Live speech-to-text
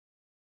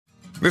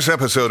This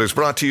episode is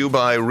brought to you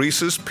by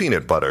Reese's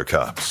Peanut Butter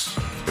Cups.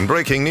 In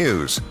breaking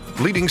news,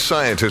 leading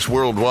scientists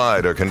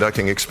worldwide are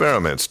conducting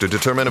experiments to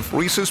determine if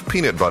Reese's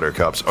Peanut Butter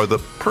Cups are the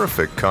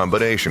perfect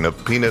combination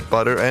of peanut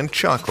butter and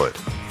chocolate.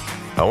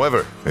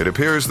 However, it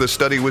appears the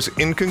study was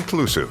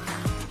inconclusive,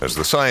 as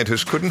the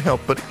scientists couldn't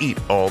help but eat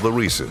all the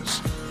Reese's.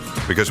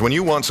 Because when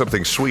you want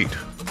something sweet,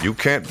 you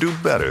can't do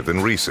better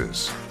than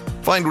Reese's.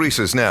 Find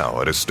Reese's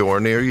now at a store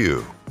near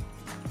you.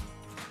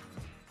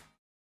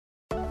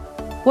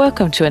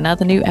 Welcome to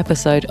another new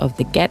episode of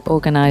the Get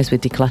Organized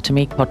with Declutter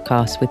Me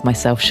podcast with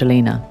myself,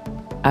 Shalina.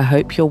 I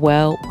hope you're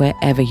well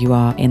wherever you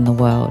are in the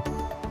world.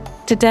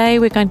 Today,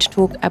 we're going to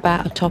talk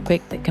about a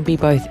topic that can be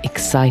both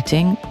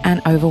exciting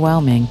and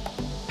overwhelming: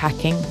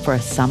 packing for a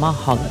summer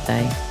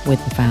holiday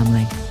with the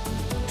family.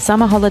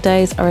 Summer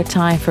holidays are a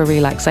time for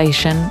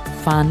relaxation,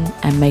 fun,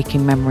 and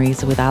making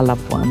memories with our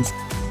loved ones.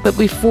 But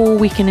before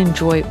we can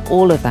enjoy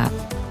all of that,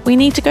 we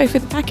need to go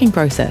through the packing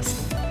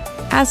process.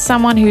 As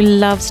someone who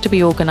loves to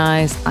be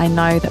organized, I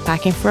know that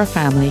packing for a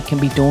family can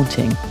be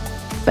daunting.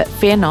 But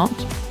fear not,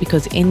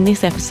 because in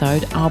this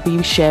episode, I'll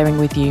be sharing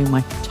with you my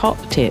top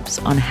tips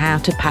on how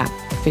to pack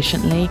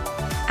efficiently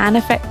and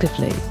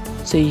effectively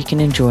so you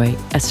can enjoy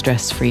a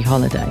stress-free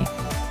holiday.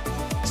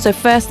 So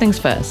first things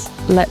first,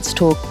 let's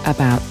talk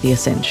about the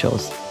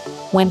essentials.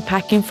 When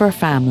packing for a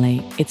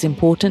family, it's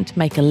important to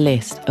make a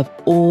list of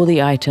all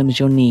the items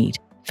you'll need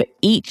for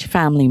each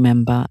family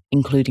member,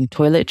 including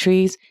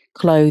toiletries,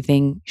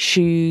 clothing,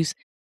 shoes,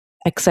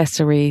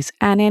 accessories,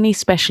 and any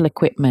special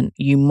equipment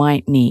you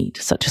might need,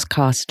 such as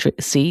car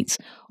seats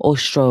or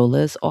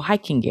strollers or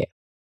hiking gear.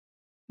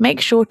 Make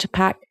sure to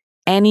pack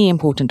any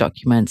important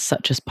documents,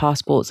 such as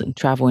passports and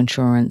travel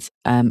insurance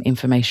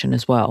information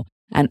as well,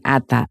 and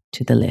add that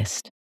to the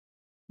list.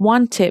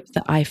 One tip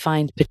that I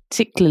find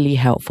particularly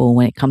helpful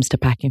when it comes to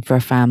packing for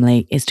a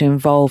family is to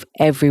involve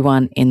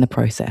everyone in the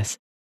process.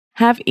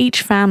 Have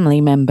each family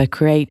member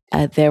create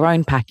their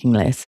own packing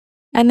list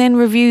and then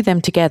review them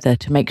together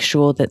to make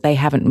sure that they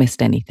haven't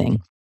missed anything.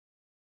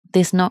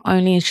 This not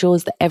only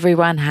ensures that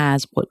everyone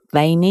has what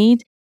they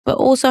need, but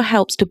also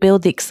helps to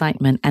build the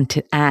excitement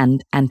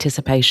and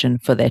anticipation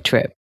for their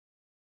trip.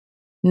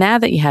 Now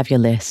that you have your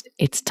list,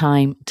 it's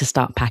time to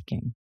start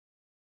packing.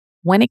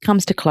 When it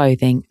comes to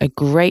clothing, a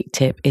great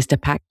tip is to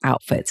pack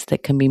outfits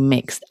that can be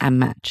mixed and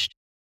matched.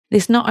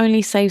 This not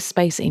only saves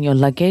space in your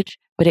luggage,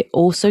 but it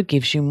also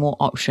gives you more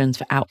options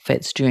for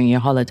outfits during your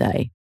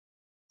holiday.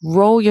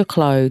 Roll your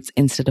clothes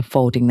instead of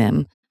folding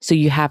them so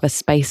you have a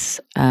space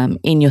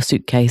in your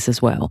suitcase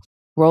as well.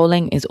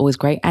 Rolling is always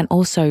great, and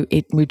also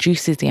it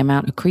reduces the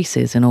amount of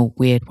creases in a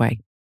weird way.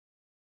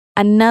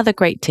 Another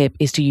great tip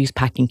is to use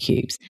packing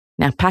cubes.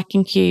 Now,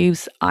 packing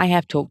cubes I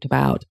have talked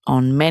about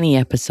on many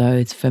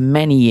episodes for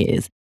many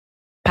years.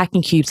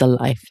 Packing cubes are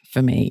life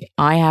for me.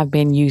 I have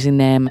been using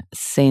them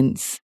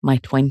since my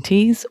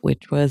 20s,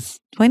 which was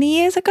 20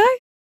 years ago.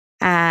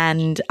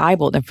 And I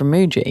bought them from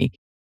Muji.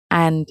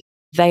 And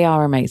they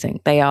are amazing.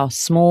 They are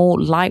small,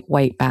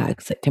 lightweight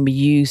bags that can be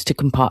used to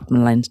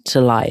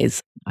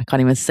compartmentalize. I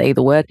can't even say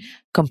the word.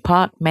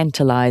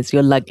 Compartmentalize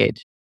your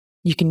luggage.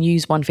 You can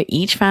use one for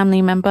each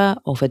family member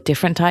or for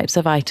different types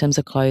of items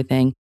of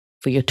clothing,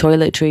 for your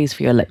toiletries,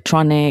 for your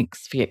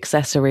electronics, for your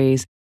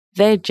accessories.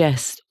 They're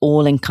just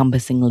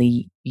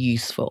all-encompassingly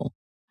useful.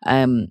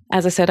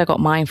 As I said, I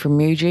got mine from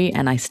Muji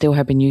and I still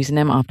have been using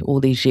them after all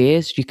these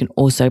years. You can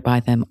also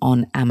buy them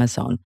on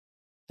Amazon.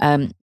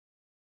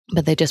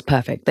 But they're just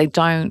perfect. They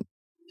don't,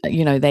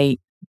 they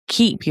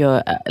keep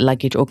your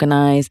luggage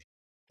organized.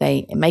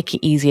 They make it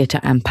easier to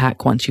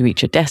unpack once you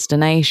reach your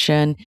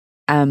destination.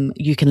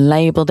 You can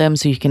label them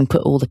so you can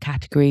put all the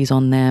categories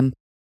on them.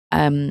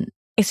 They're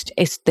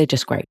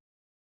just great.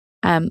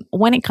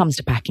 When it comes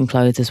to packing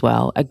clothes as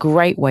well, a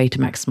great way to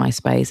maximize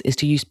space is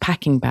to use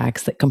packing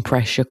bags that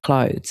compress your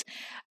clothes.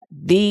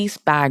 These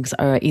bags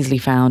are easily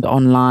found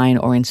online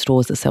or in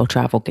stores that sell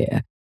travel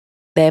gear.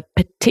 They're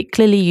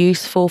particularly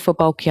useful for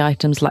bulky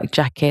items like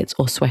jackets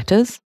or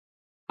sweaters.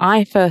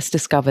 I first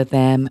discovered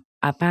them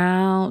I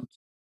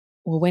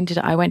went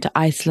to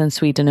Iceland,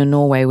 Sweden, and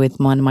Norway with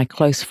one of my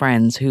close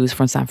friends who was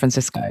from San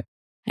Francisco.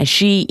 And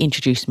she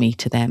introduced me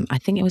to them. I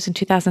think it was in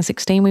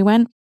 2016 we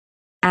went.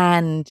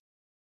 And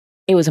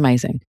it was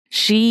amazing.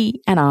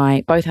 She and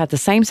I both had the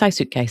same size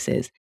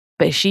suitcases,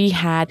 but she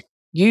had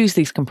used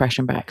these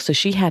compression bags. So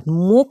she had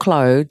more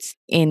clothes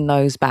in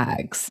those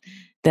bags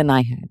than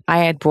I had. I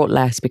had brought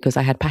less because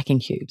I had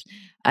packing cubes.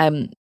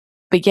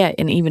 But yeah,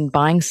 and even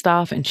buying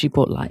stuff, and she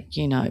bought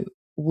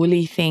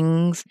woolly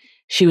things.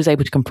 She was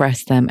able to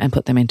compress them and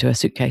put them into a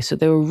suitcase. So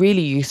they were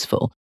really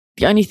useful.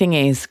 The only thing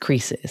is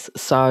creases.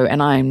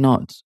 And I'm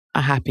not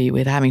happy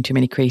with having too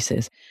many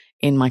creases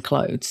in my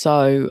clothes.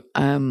 So,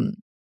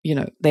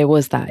 there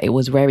was that. It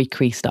was very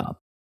creased up.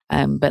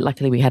 But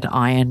luckily we had an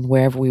iron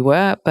wherever we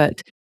were.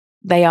 But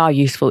they are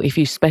useful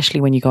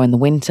especially when you go in the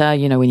winter,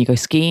 when you go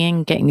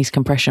skiing. Getting these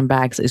compression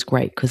bags is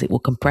great because it will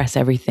compress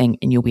everything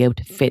and you'll be able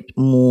to fit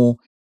more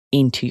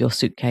into your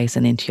suitcase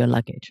and into your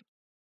luggage.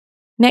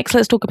 Next,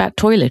 let's talk about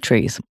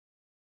toiletries.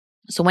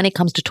 So when it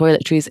comes to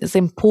toiletries, it's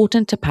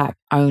important to pack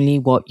only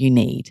what you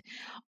need.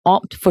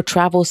 Opt for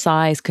travel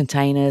size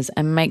containers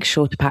and make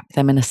sure to pack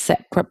them in a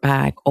separate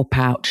bag or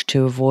pouch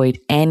to avoid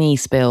any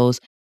spills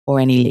or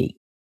any leak.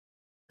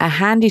 A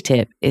handy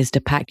tip is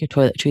to pack your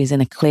toiletries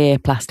in a clear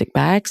plastic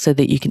bag so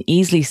that you can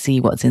easily see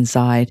what's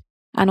inside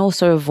and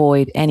also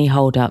avoid any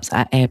holdups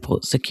at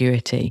airport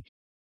security,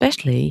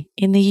 especially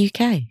in the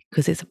UK,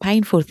 because it's a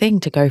painful thing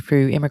to go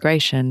through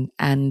immigration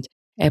and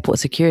airport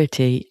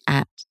security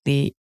at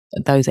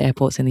those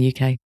airports in the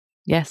UK.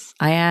 Yes,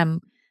 I am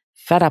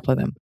fed up with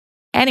them.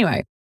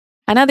 Anyway,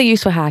 another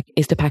useful hack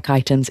is to pack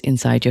items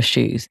inside your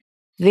shoes.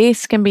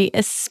 This can be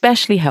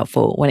especially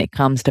helpful when it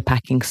comes to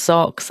packing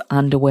socks,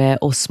 underwear,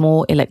 or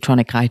small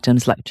electronic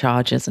items like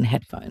chargers and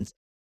headphones.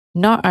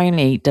 Not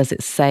only does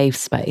it save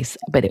space,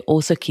 but it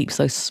also keeps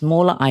those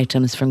smaller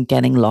items from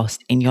getting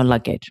lost in your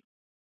luggage.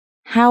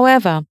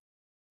 However,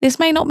 this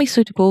may not be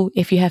suitable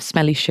if you have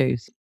smelly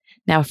shoes.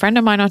 Now, a friend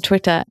of mine on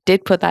Twitter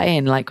did put that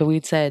in, like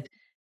we'd said,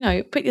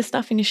 put your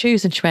stuff in your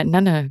shoes. And she went,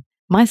 no,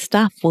 my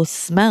stuff will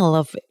smell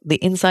of the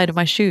inside of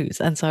my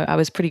shoes. And so I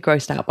was pretty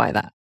grossed out by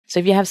that. So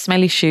if you have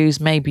smelly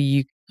shoes, maybe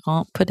you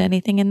can't put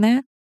anything in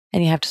there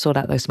and you have to sort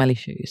out those smelly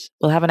shoes.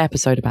 We'll have an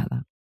episode about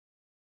that.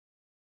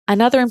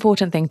 Another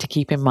important thing to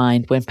keep in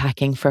mind when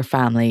packing for a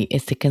family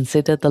is to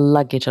consider the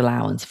luggage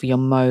allowance for your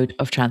mode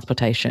of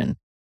transportation.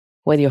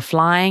 Whether you're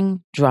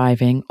flying,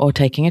 driving, or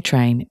taking a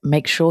train,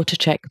 make sure to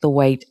check the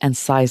weight and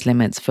size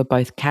limits for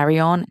both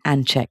carry-on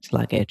and checked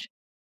luggage.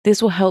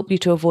 This will help you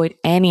to avoid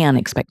any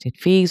unexpected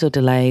fees or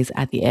delays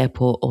at the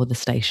airport or the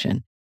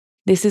station.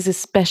 This is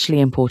especially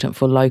important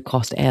for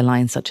low-cost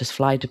airlines such as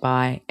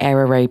flydubai,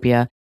 Air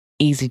Arabia,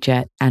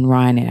 EasyJet, and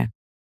Ryanair.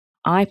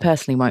 I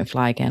personally won't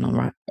fly again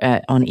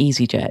on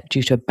EasyJet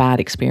due to a bad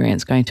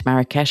experience going to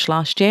Marrakesh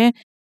last year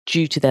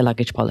due to their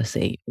luggage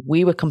policy.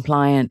 We were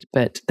compliant,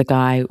 but the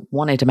guy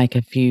wanted to make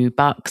a few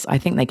bucks. I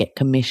think they get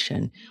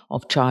commission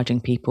of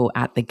charging people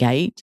at the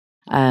gate.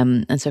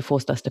 And so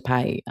forced us to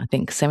pay, I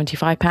think,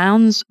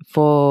 £75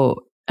 for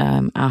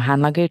our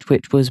hand luggage,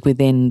 which was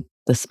within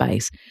the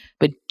space.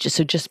 But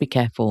just be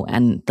careful.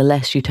 And the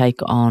less you take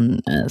on,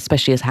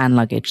 especially as hand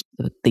luggage,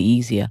 the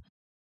easier.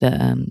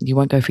 You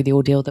won't go through the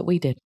ordeal that we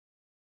did.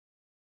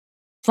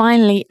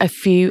 Finally, a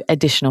few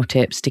additional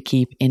tips to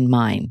keep in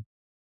mind.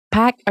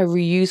 Pack a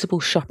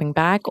reusable shopping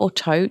bag or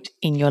tote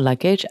in your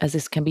luggage, as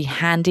this can be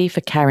handy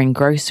for carrying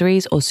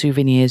groceries or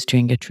souvenirs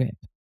during your trip.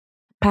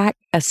 Pack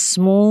a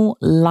small,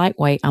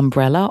 lightweight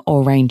umbrella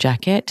or rain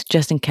jacket,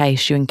 just in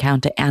case you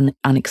encounter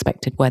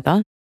unexpected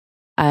weather.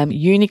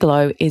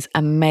 Uniqlo is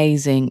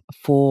amazing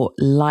for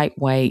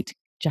lightweight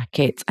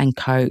jackets and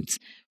coats,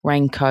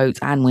 raincoats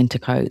and winter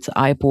coats.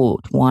 I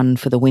bought one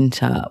for the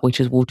winter, which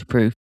is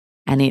waterproof,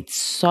 and it's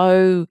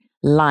so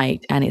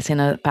light and it's in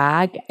a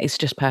bag. It's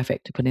just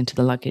perfect to put into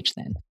the luggage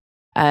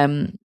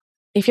then.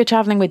 If you're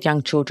traveling with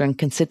young children,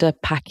 consider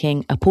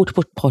packing a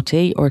portable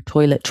potty or a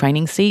toilet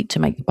training seat to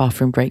make the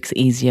bathroom breaks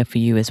easier for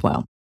you as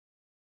well.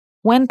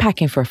 When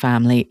packing for a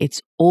family,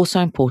 it's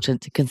also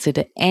important to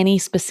consider any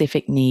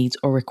specific needs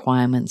or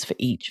requirements for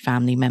each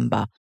family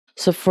member.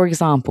 So, for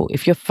example,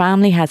 if your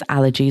family has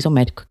allergies or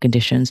medical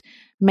conditions,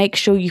 make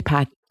sure you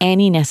pack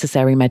any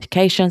necessary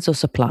medications or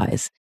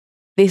supplies.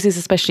 This is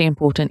especially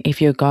important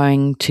if you're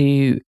going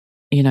to,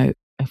 a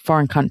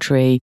foreign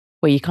country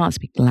where you can't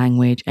speak the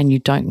language and you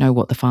don't know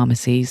what the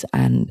pharmacies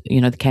and,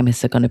 the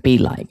chemists are going to be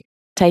like.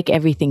 Take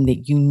everything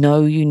that you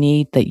know you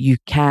need, that you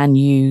can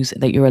use,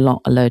 that you're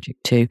not allergic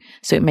to,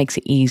 so it makes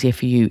it easier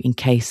for you in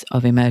case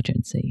of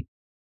emergency.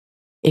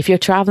 If you're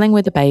traveling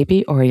with a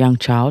baby or a young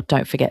child,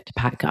 don't forget to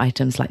pack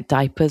items like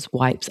diapers,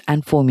 wipes,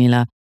 and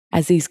formula,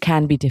 as these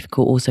can be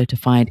difficult also to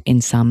find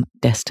in some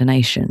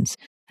destinations.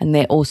 And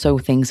they're also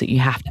things that you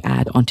have to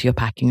add onto your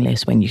packing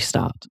list when you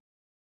start.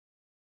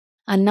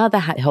 Another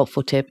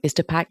helpful tip is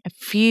to pack a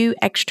few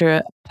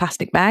extra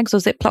plastic bags or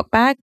Ziploc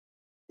bags.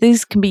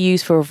 These can be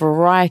used for a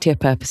variety of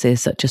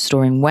purposes, such as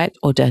storing wet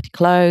or dirty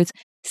clothes,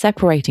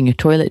 separating your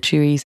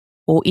toiletries,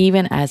 or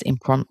even as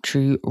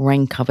impromptu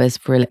rain covers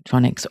for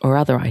electronics or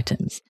other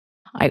items.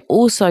 I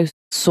also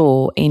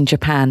saw in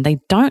Japan, they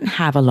don't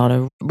have a lot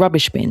of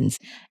rubbish bins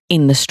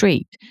in the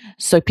street.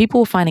 So people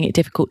were finding it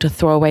difficult to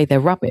throw away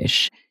their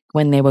rubbish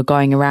when they were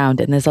going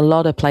around. And there's a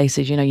lot of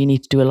places, you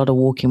need to do a lot of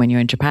walking when you're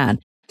in Japan.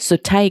 So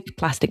take a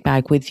plastic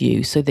bag with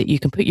you so that you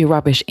can put your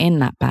rubbish in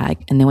that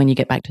bag. And then when you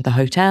get back to the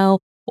hotel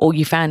or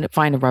you find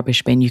a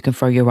rubbish bin, you can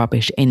throw your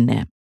rubbish in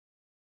there.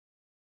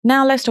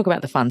 Now let's talk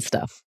about the fun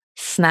stuff,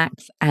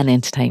 snacks and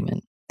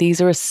entertainment.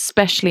 These are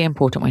especially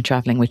important when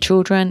traveling with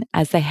children,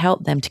 as they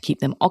help them to keep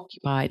them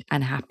occupied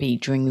and happy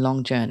during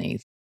long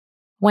journeys.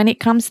 When it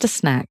comes to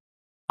snacks,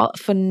 opt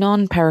for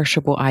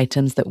non-perishable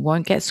items that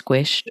won't get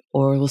squished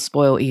or will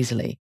spoil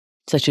easily,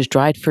 such as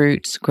dried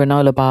fruits,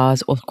 granola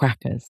bars, or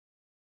crackers.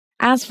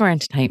 As for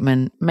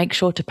entertainment, make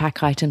sure to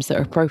pack items that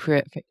are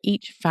appropriate for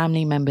each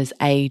family member's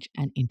age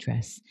and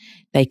interests.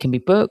 They can be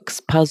books,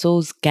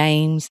 puzzles,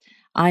 games,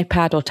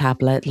 iPad or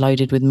tablet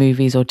loaded with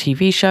movies or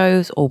TV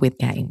shows, or with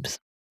games.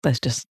 Let's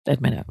just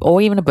admit it.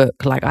 Or even a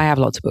book. Like I have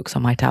lots of books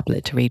on my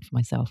tablet to read for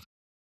myself.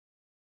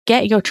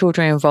 Get your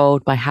children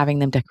involved by having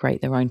them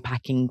decorate their own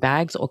packing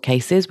bags or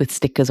cases with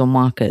stickers or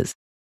markers.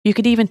 You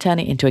could even turn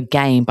it into a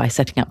game by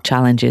setting up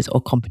challenges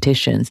or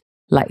competitions,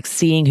 like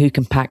seeing who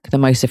can pack the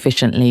most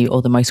efficiently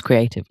or the most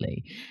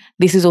creatively.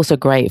 This is also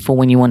great for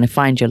when you want to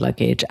find your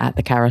luggage at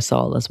the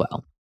carousel as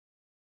well.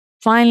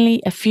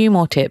 Finally, a few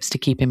more tips to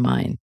keep in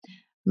mind.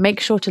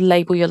 Make sure to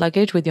label your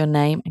luggage with your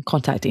name and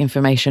contact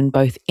information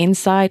both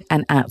inside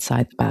and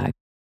outside the bag.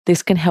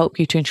 This can help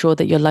you to ensure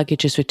that your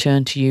luggage is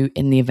returned to you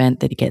in the event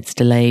that it gets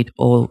delayed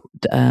or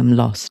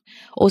lost.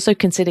 Also,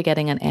 consider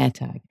getting an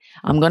AirTag.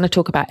 I'm going to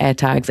talk about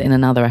AirTags in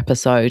another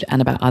episode and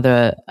about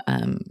other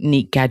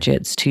neat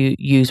gadgets to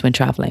use when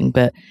traveling,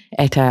 but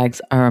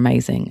AirTags are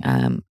amazing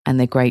and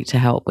they're great to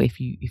help if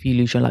you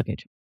lose your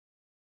luggage.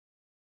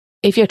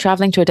 If you're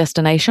traveling to a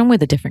destination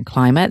with a different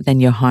climate than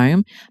your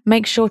home,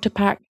 make sure to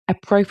pack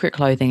appropriate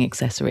clothing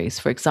accessories.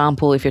 For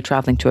example, if you're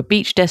traveling to a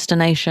beach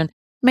destination,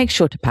 make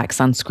sure to pack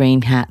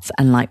sunscreen, hats,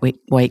 and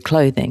lightweight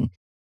clothing.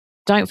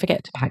 Don't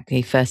forget to pack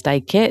the first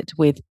aid kit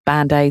with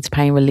band-aids,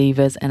 pain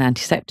relievers, and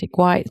antiseptic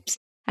wipes.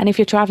 And if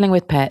you're traveling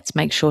with pets,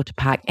 make sure to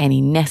pack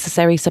any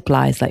necessary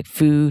supplies like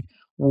food,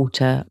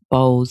 water,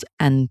 bowls,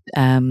 and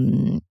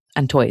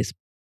toys.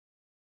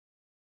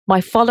 By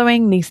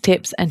following these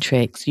tips and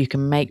tricks, you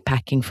can make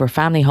packing for a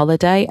family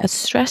holiday a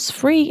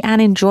stress-free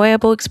and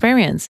enjoyable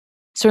experience.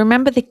 So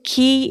remember, the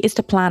key is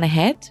to plan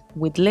ahead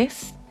with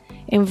lists,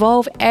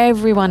 involve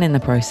everyone in the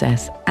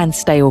process, and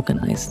stay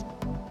organized.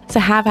 So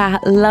have a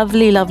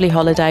lovely, lovely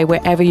holiday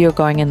wherever you're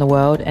going in the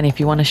world. And if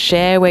you want to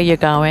share where you're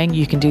going,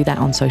 you can do that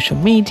on social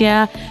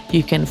media.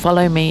 You can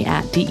follow me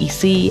at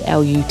DECLUTTRME.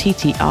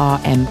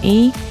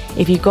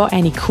 If you've got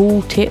any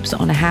cool tips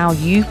on how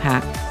you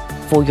pack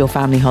for your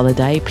family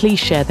holiday, please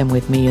share them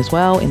with me as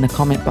well in the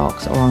comment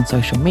box or on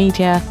social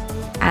media.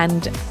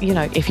 And,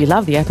 if you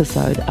love the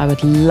episode, I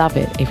would love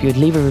it if you'd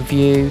leave a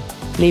review,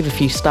 leave a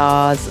few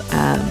stars.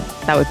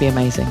 That would be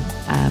amazing.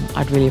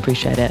 I'd really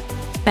appreciate it.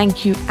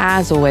 Thank you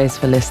as always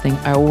for listening.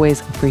 I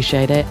always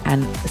appreciate it.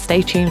 And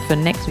stay tuned for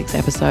next week's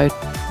episode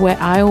where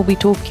I will be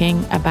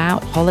talking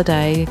about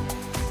holiday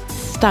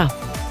stuff,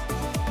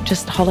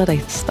 just holiday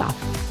stuff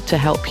to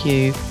help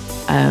you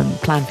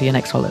plan for your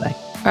next holiday.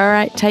 All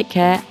right, take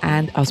care,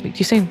 and I'll speak to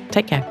you soon.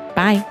 Take care.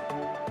 Bye.